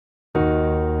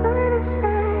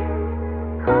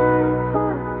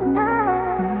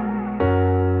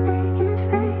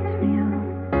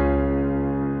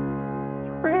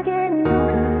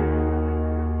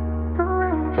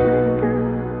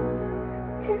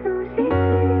I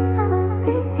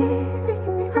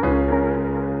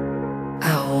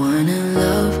wanna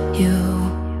love you,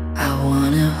 I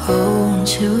wanna hold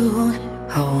you,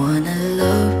 I wanna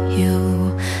love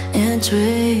you and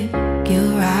treat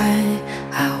you right.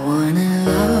 I wanna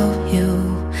love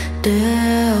you,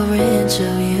 delve into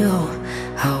you.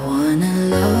 I wanna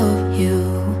love you,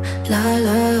 la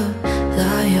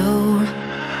yo.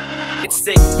 It's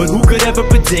sick, but who could ever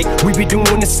predict we be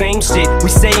doing the same shit? We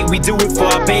say we do it for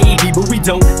our baby, but we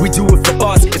don't. We do it for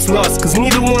us, it's lust. Cause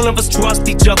neither one of us trust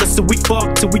each other, so we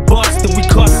fuck till we bust, till we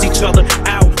cuss each other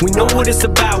out. We know what it's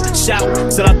about.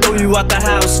 Shout, said I throw you out the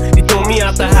house, you throw me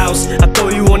out the house. I throw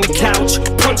you on the couch,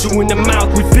 punch you in the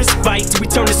mouth. We fist fight till we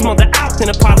turn this mother out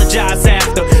and apologize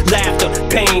after. Laughter,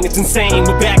 pain, it's insane.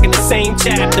 We're back in the same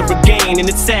chapter again, and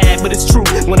it's sad, but it's true.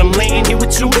 When I'm laying here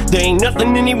with you, there ain't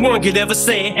nothing anyone could ever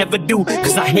say, ever do.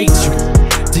 Cause I hate you.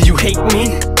 Do you hate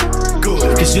me?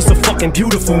 Good. Cause you're so fucking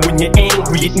beautiful. When you're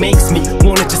angry, it makes me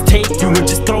wanna just take you and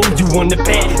just throw you on the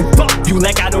bed and fuck you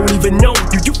like I don't even know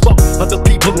you. You fuck other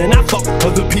people and I fuck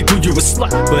other people. You're a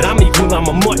slut, but I'm equal, I'm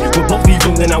a mutt. We're both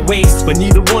evil in our ways, but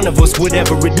neither one of us would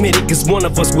ever admit it. Cause one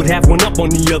of us would have one up on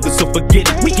the other, so forget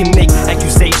it. We can make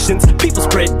accusations, people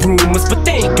spread rumors, but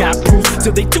they ain't got proof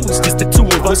till they do. It's just the two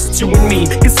of us, it's you and me.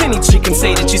 Cause any chick can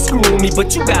say that she's screwing me,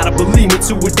 but you gotta believe me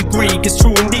to a degree. Cause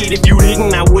true indeed, if you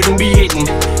didn't, I wouldn't be hitting.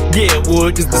 Yeah, it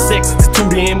would, cause the sex is too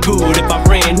damn good. If I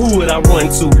ran, who would I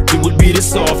run to? It would be this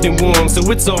soft and warm, so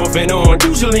it's off and on.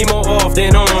 Usually more off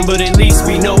than on, but at least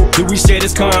we know that we share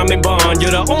this common bond.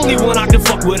 You're the only one I can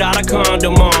fuck without a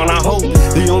condom on. I hope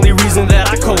the only reason that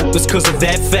I cope is cause of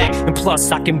that fact, and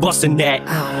plus I can bust in that.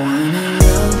 I wanna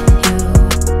love you,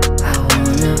 I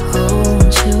wanna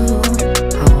hold you,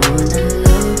 I wanna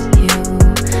love you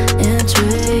and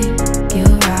treat you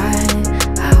right.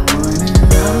 I wanna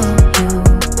love you,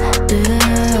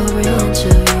 delve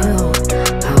into you.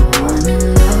 I wanna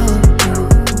love you,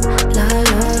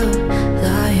 la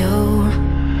yo.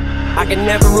 I can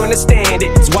never understand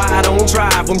it, it's why I don't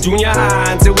drive from junior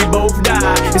high until we both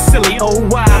die. It's silly, oh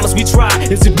why must we try?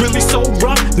 Is it really so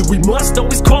rough that we must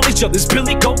always call each other's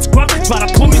Billy Goats gruff? Try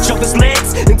to pull each other's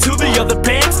legs into the other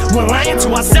beds. We're lying to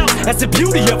ourselves, that's the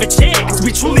beauty of it, yeah. Cause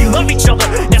we truly love each other,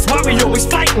 that's why we always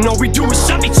fight. And all we do is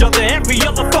shove each other every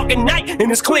other fucking night.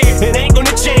 And it's clear, it ain't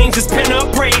gonna change, it's pin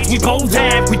up praise. We both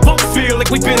have, we both feel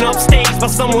like we've been upstaged by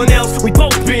someone else. We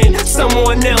both been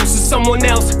someone else or someone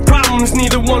else. Problems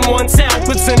neither one wants help.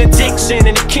 It's an addiction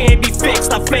and it can't be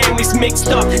fixed. Our family's mixed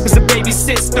up, there's a baby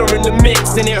sister in the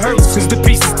mix. And it hurts cause the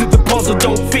pieces to the puzzle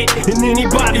don't fit. And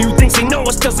anybody who thinks they know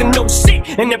us doesn't know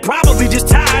shit. And they're probably just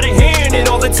tired of hearing it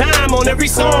all the time. On every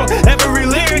song, every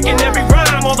lyric and every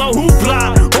rhyme. All the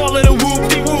hoopla, all of the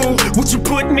whoop-de-woo. What you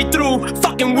put me through,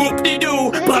 fucking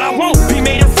whoop-de-doo. But I won't be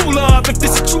made a fool of. If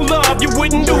this is true love, you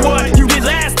wouldn't do what you did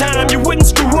last time. You wouldn't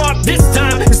screw up this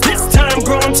time. It's this time,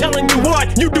 girl, I'm telling you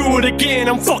what. You do it again,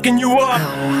 I'm fucking you up. I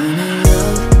wanna